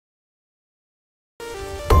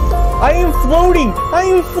I am floating! I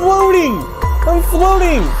am floating! I'm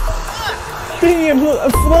floating! Dang, I'm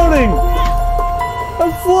floating!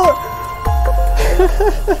 I'm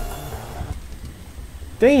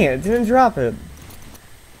Dang it, didn't drop it.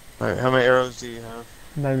 Alright, how many arrows do you have?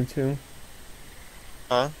 92.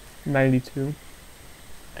 Huh? 92.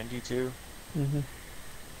 92? Mm-hmm.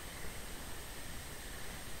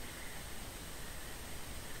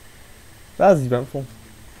 That was eventful.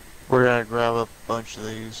 We're gonna grab a bunch of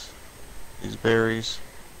these berries.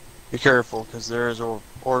 Be careful, because there's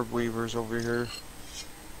orb weavers over here.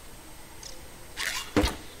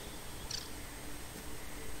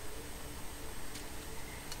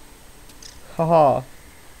 Haha.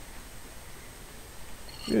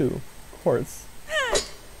 Ooh, quartz.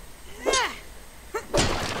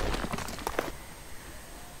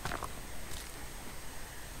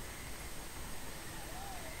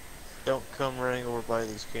 Don't come running over by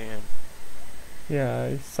this can. Yeah,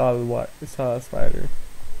 I saw I saw a spider.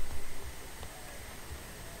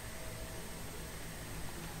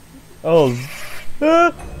 Oh.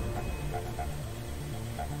 Ah!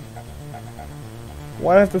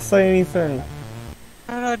 Why do I have to say anything?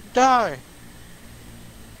 I'm gonna die!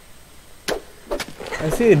 I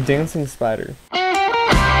see a dancing spider.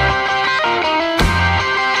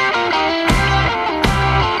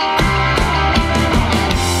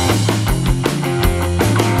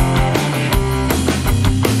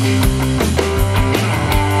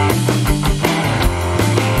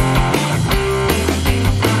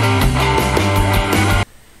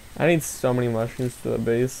 I need so many mushrooms for the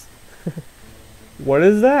base. What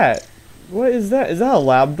is that? What is that? Is that a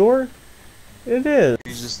lab door? It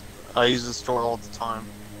is. I use this door all the time.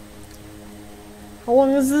 How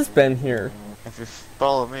long has this been here? If you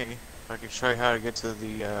follow me, I can show you how to get to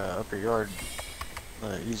the upper yard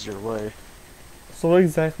the easier way. So what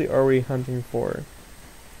exactly are we hunting for?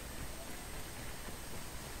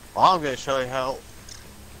 Well, I'm gonna show you how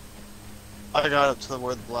I got up to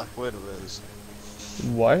where the Black Widow is.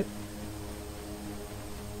 What?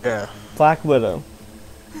 Yeah. Black Widow.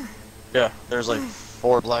 Yeah, there's like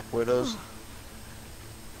 4 Black Widows.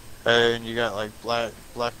 And you got like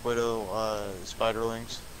Black Widow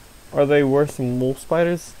spiderlings. Are they worse than wolf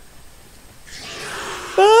spiders?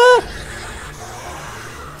 Ah!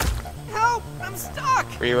 Help! I'm stuck!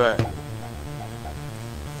 Where you at?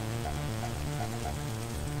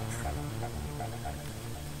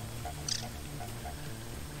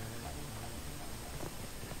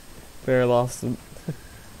 Bear lost them.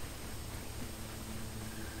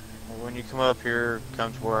 When you come up here,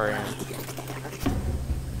 come to where I am.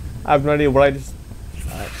 I have no idea what I just...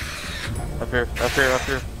 Up here,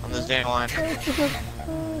 on this damn line.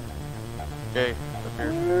 Okay, up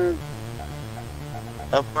here.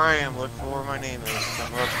 Up where I am, look for where my name is.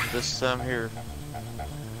 Come up this here.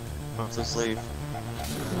 Up this leaf.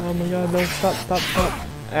 Oh my god, no, stop.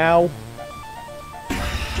 Ow.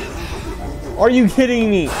 Are you kidding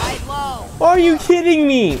me? Are you kidding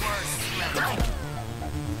me?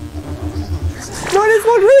 No, there's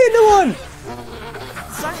one really into one!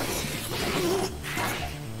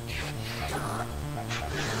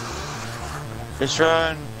 Just try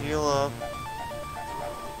and heal up.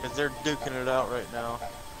 Cause they're duking it out right now.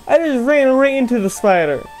 I just ran right into the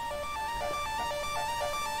spider.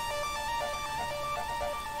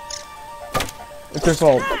 It's your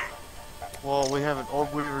fault. Well, we have an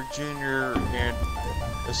Orb Weaver Jr. and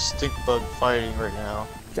a stink bug fighting right now.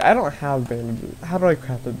 I don't have bandages. How do I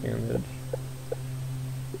craft a bandage?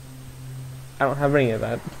 I don't have any of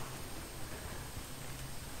that.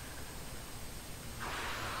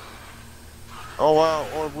 Oh wow,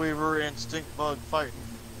 Orb Weaver and stink bug fighting.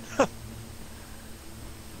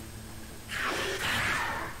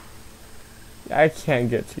 I can't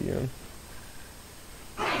get to you.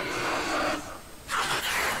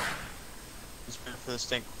 Just wait for the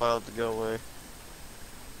stink cloud to go away.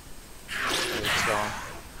 It's gone.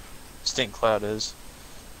 Stink cloud is.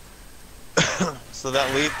 So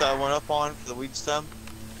that leaf that I went up on for the weed stem.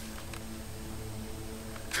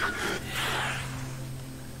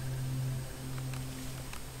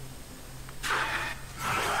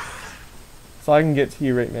 So I can get to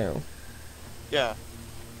you right now. Yeah.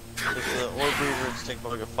 If the Orb Weaver and stink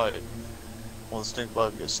bug are fighting, well, the stink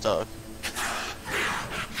bug gets stuck.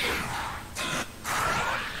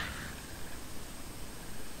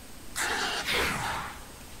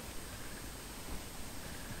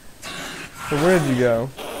 So where did you go?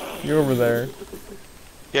 You're over there.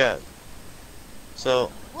 Yeah.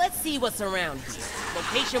 So Let's see what's around here.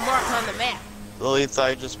 Location marked on the map. the leaf that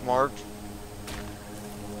I just marked,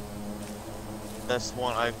 that's the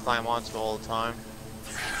one I climb onto all the time.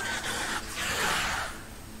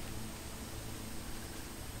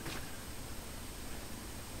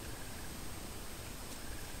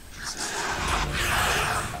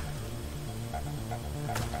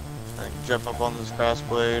 jump up on this grass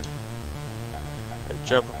blade,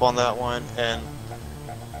 jump up on that one, and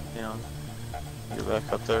you know, get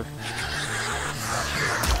back up there.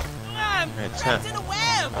 I'm trapped in a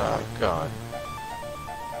web! Oh god.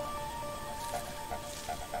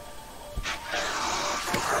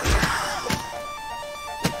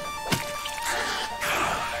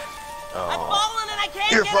 I'm falling and I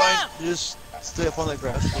can't You're get fine. up! You just stay up on that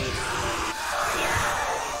grass blade.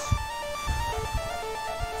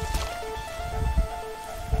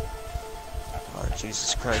 Oh,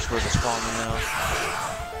 Jesus Christ, where's the spawning now?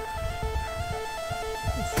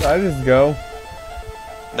 Should I just go?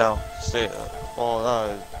 No, stay.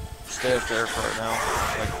 Stay up there for right now.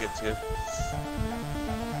 I can get to you.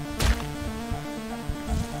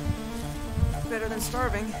 Better than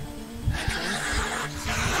starving.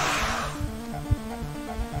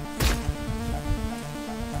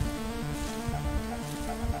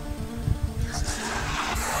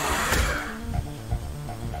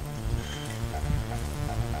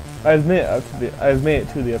 I've made it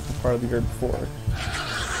to the upper part of the yard before.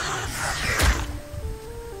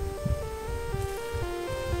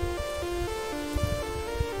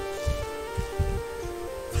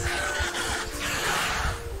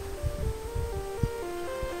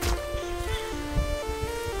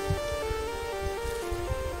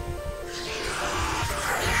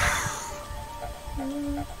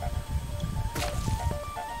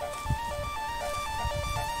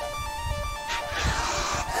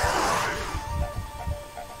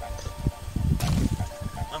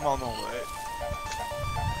 I'm on my way.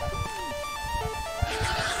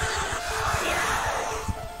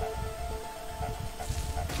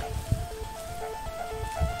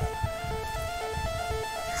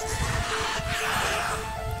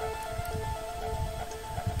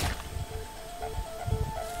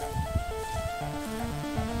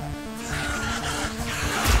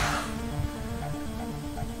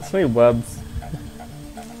 So many webs.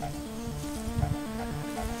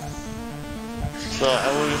 So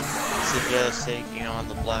I would suggest taking on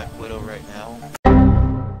the Black Widow right now.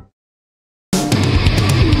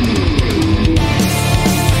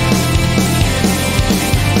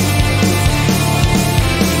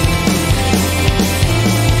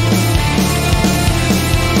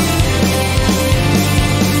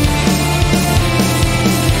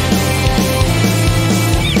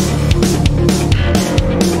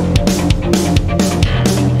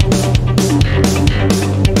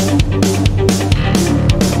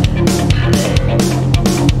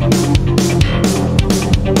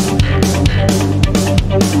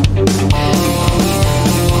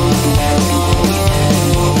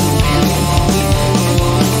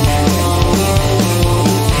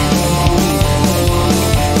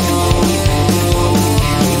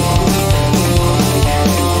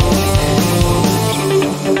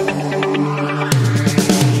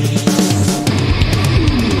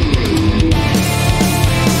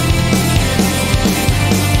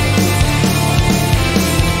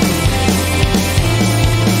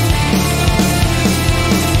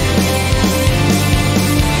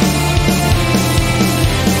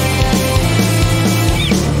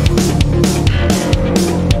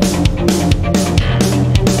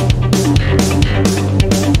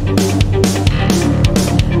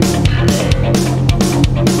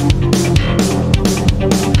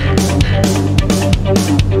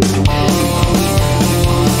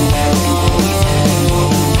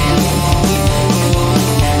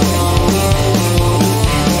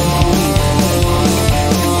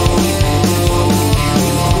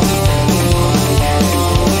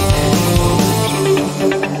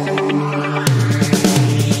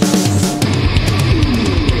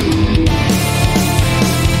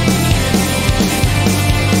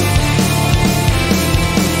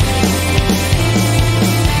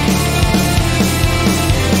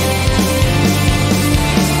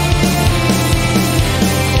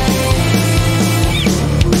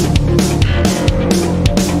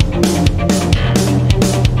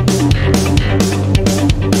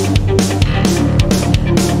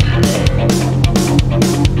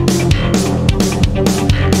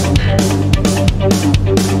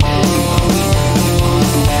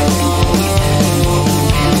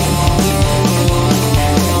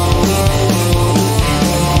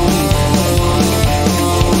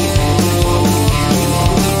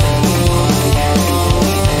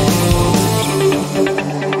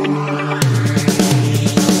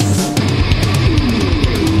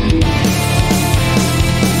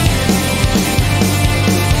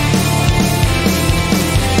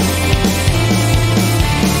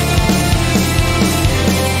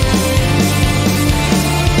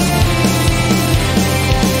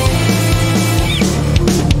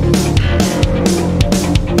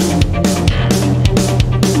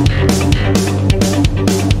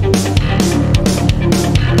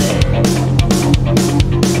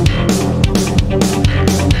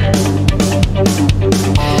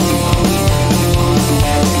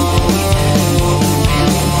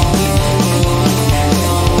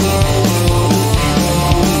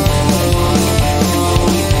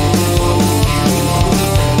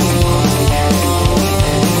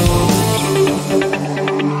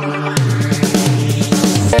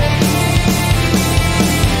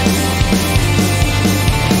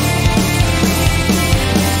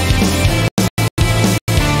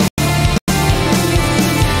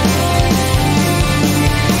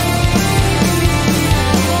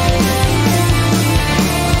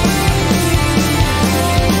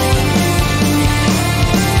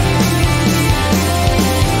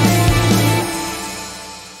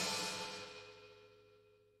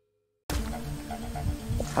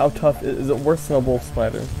 How tough is it? Worse than a wolf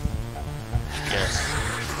spider? Yes.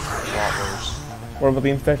 A lot worse. What about the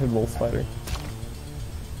infected wolf spider?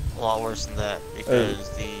 A lot worse than that because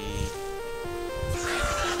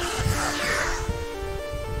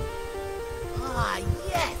Ah,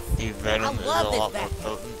 yes! the venom is a love this lot more vacuum.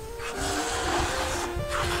 potent.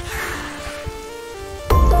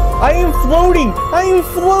 I am floating! I am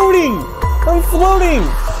floating! I'm floating!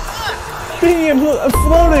 Damn, I'm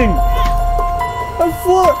floating! I'm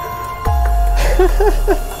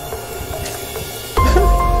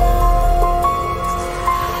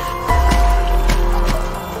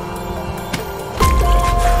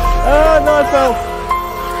Ah, no, I fell!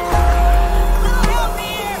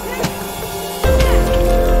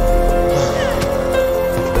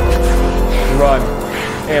 Run.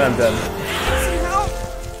 And I'm dead.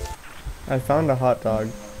 I found a hot dog.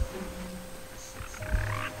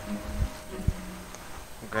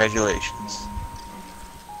 Congratulations.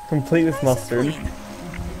 Complete with mustard.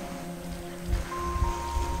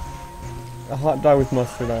 A hot dog with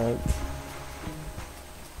mustard on it.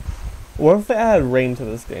 What if they added rain to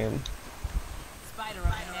this game? Spider on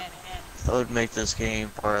my head. That would make this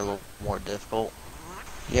game probably a little more difficult.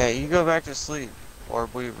 Yeah, you go back to sleep,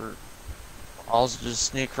 Orb Weaver. I'll just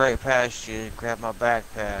sneak right past you, grab my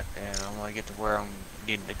backpack, and I'm gonna get to where I'm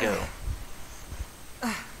needing to go.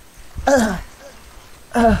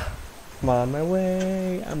 I'm on my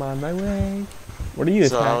way. I'm on my way. What are you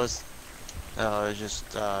So attacking? I was just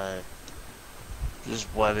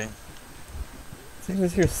webbing. I think I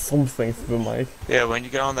hear something through the mic. Yeah, when you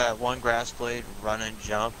get on that one grass blade, run and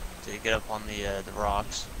jump to get up on the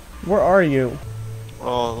rocks. Where are you?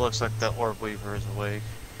 Oh, it looks like the Orb Weaver is awake.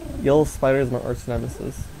 Yellow spider is my arch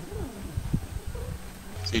nemesis.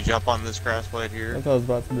 So you jump on this grass blade here, That's what I was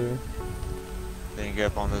about to do. then you get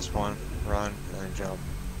up on this one, run, and then jump.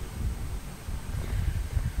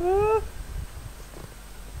 Ah.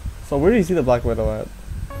 So where do you see the Black Widow at?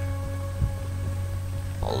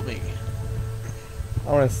 Follow me.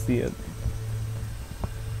 I want to see it.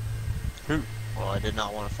 Well, I did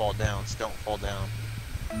not want to fall down, so don't fall down.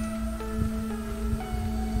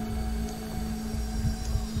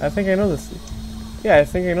 I think I know this. Yeah, I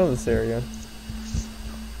think I know this area.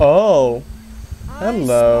 Oh,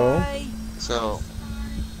 hello. So,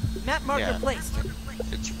 Map marker Yeah. placed.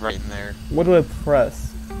 it's right in there. What do I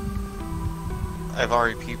press? I've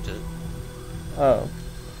already peeped it. Oh,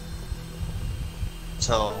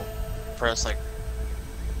 So, press like,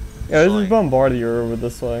 yeah. There's Like- a bombardier over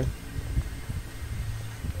this way.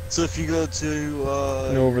 so if you go to,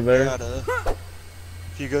 And over there. data,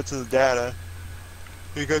 if you go to the data,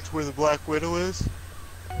 you go to where the Black Widow is,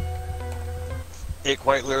 it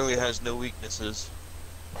quite literally has no weaknesses.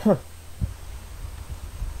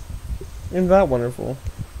 Isn't that wonderful?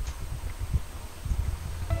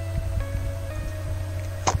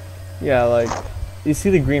 Yeah, like, you see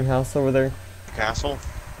the greenhouse over there? Castle?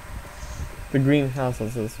 The greenhouse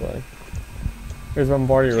is this way. There's a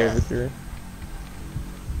bombardier Yeah. over here.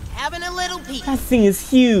 Having a little peek. That thing is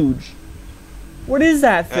huge. What is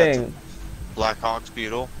that Yeah, it's thing? Black Hawk's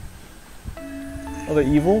Beetle. Oh, they're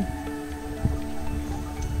evil?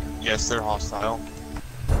 Yes, they're hostile.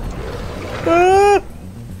 Ah!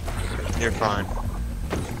 You're fine.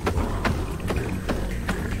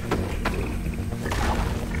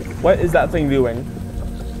 What is that thing doing?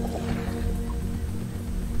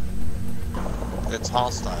 It's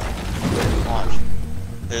hostile. Watch.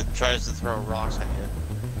 It tries to throw rocks at you.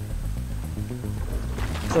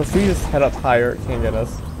 So if we just head up higher, it can't get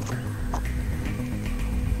us.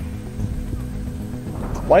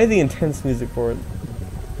 Why the intense music for it?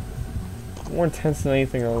 More intense than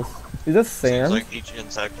anything else. Is that Seems sand? like each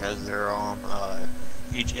insect has their own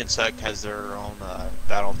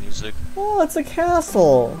battle music. Oh, it's a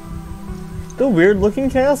castle! The weird looking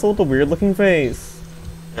castle with the weird looking face.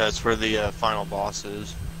 Yeah, it's where the final boss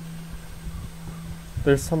is.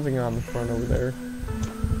 There's something on the front over there.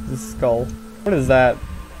 The skull. What is that?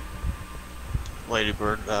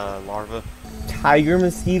 Ladybird larva. Tiger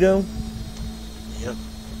mosquito? Yep.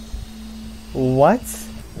 What?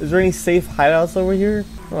 Is there any safe hideouts over here?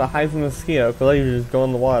 I'm gonna hide from the mosquito, because I usually just go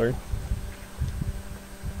in the water.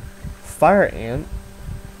 Fire ant?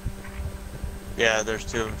 Yeah, there's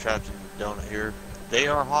two of them trapped in the donut here. They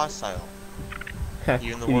are hostile.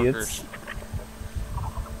 Even the Idiots. workers.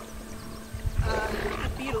 The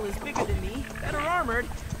beetle is bigger than me, better armored,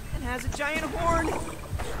 and has a giant horn.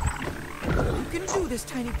 You can do this,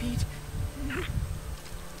 Tiny Pete.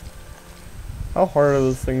 How hard are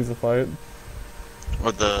those things to fight?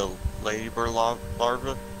 With the ladybird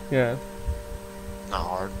larva, Yeah. not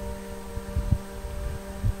hard.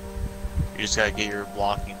 You just gotta get your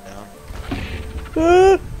blocking down.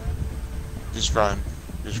 Ah! Just run.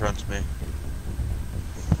 Just run to me.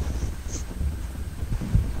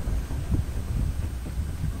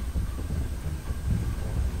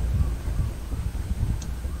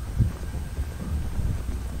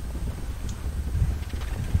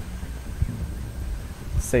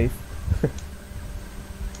 Safe.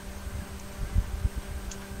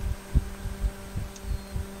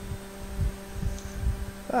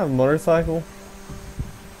 A motorcycle?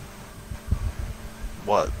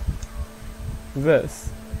 What? This.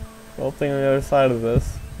 Well, thing on the other side of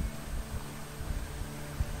this.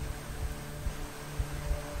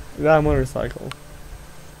 Is that a motorcycle?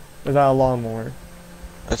 Is that a lawnmower?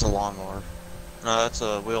 That's a lawnmower. No, that's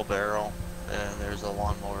a wheelbarrow. And there's a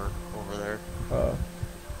lawnmower over there.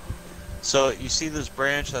 So you see this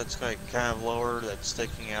branch that's like kind of lower that's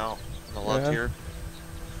sticking out on the left here?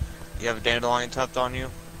 You have a dandelion tucked on you?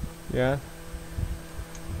 Yeah.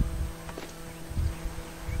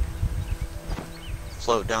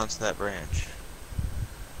 Float down to that branch.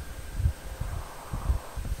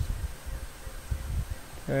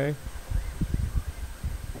 Okay.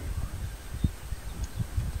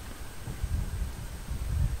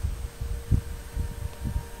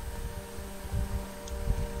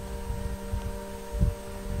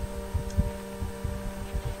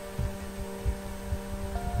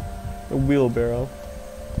 A wheelbarrow.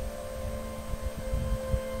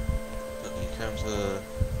 You come to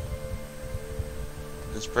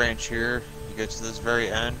this branch here. You get to this very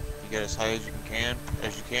end. You get as high as you can.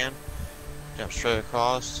 Jump straight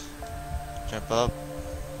across. Jump up.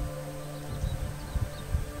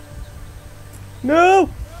 No!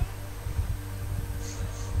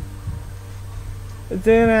 It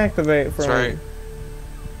didn't activate for That's me. right.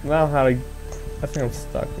 Now how to... I think I'm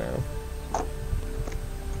stuck now.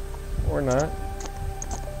 Or not.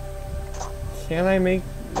 Can I make...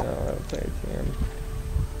 No, I don't think I can.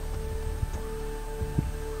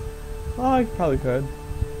 Oh, I probably could.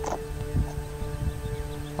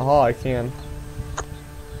 Oh, I can.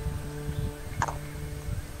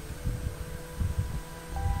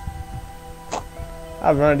 I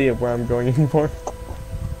have no idea where I'm going anymore.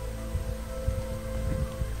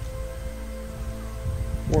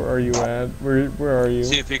 Where are you at? Where are you?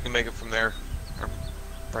 See if you can make it from there. I'm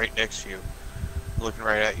right next to you. Looking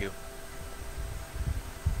right at you.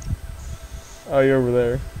 Oh, you're over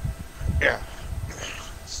there. Yeah.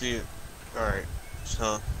 See it. Alright.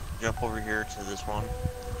 So, jump over here to this one.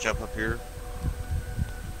 Jump up here.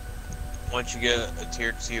 Once you get a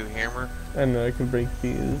tier 2 hammer. I know I can break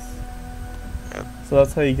these. Yep. So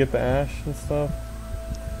that's how you get the ash and stuff?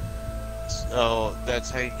 So, that's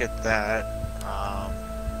how you get that.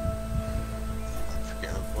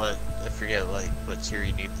 I forget like what tier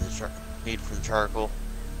you need for the charcoal.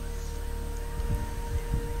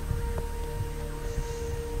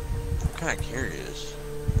 I'm kind of curious,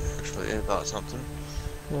 actually, about something.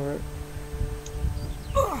 Alright.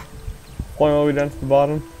 Point all the way down to the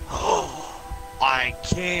bottom. I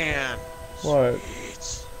can. What?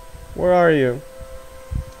 Sweet. Where are you?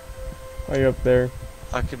 Are you up there?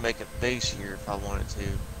 I could make a base here if I wanted to.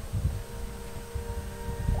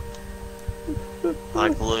 I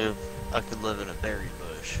could live in a berry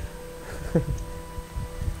bush.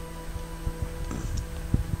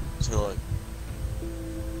 So like.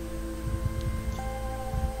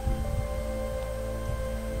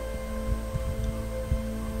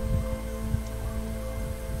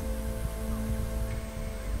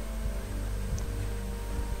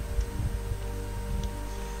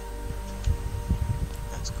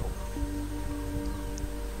 That's cool.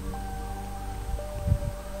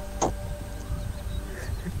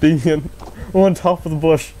 Being on top of the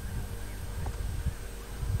bush.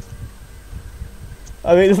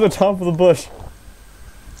 I mean, it's the top of the bush.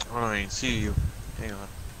 I don't even see you. Hang on.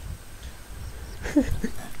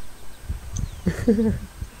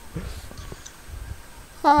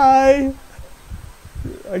 Hi!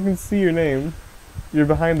 I can see your name. You're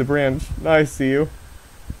behind the branch. Now I see you.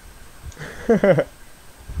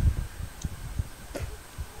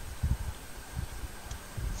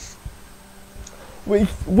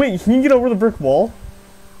 Wait, can you get over the brick wall?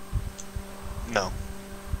 No.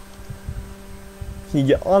 Can you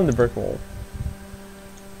get on the brick wall?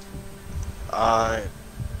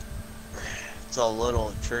 It's a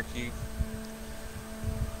little tricky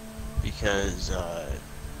because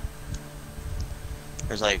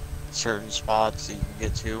there's like certain spots that you can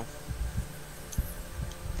get to,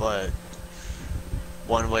 but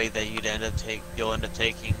one way that you'll end up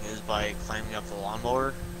taking is by climbing up the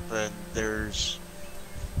lawnmower. But there's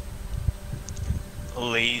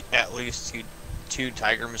at least 2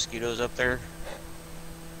 tiger mosquitoes up there.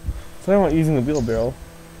 So I want using the wheelbarrow.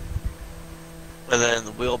 And then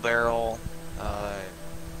the wheelbarrow,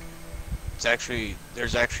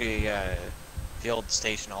 there's actually a field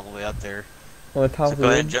station all the way up there. On the top So of the go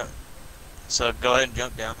ahead and road? jump. So go ahead and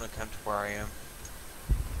jump down and come to where I am.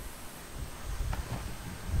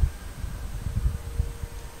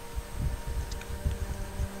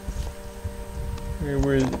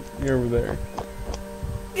 You're over there.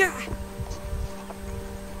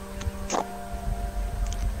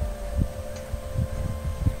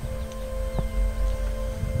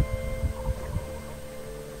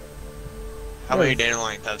 How many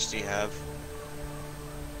dandelion tufts do you have?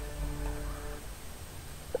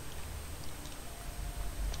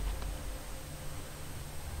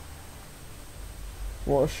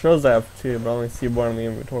 Well, it shows I have 2, but I only see 1 in the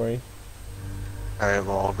inventory. Alright,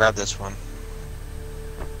 well, I'll grab this one.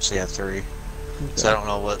 So you have 3. Okay. So I don't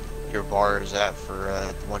know what your bar is at for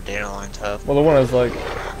 1 dandelion tuft. Well, the one is like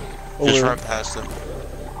Just over, run past them.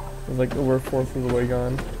 it's like over 1/4 of the way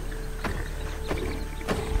gone.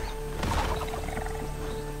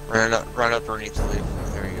 Run up underneath the leaf.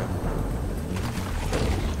 There you go.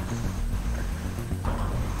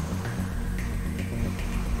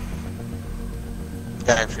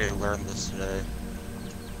 I actually learned this today.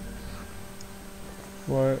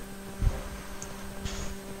 What?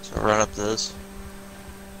 So run up this.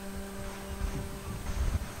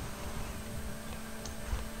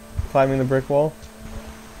 Climbing the brick wall?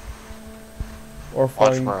 Or Watch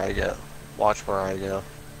falling? where I go. Watch where I go.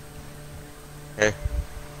 Okay.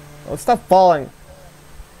 Oh, stop falling!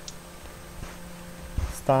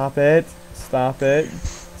 Stop it. Stop it.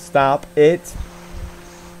 Stop it.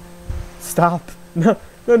 Stop. No,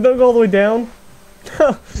 no, don't go all the way down.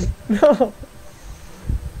 No, no.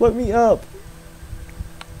 Let me up.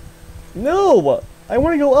 No! I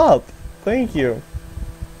want to go up. Thank you.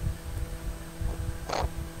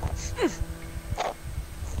 Okay,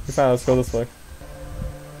 fine, let's go this way.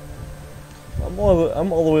 I'm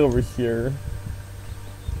all the way over here.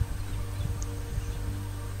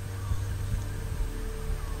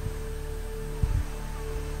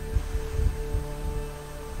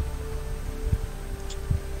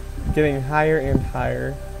 Getting higher and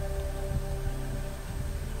higher.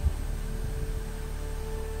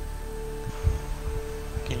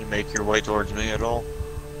 Can you make your way towards me at all?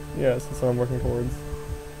 Yes, that's what I'm working towards.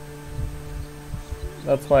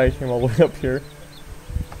 That's why I came all the way up here.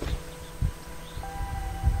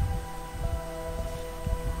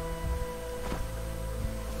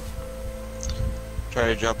 Try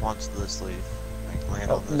to jump onto this leaf. Like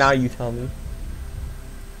land on this. Now you tell me.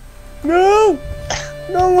 No!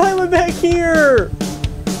 No, why am I back here?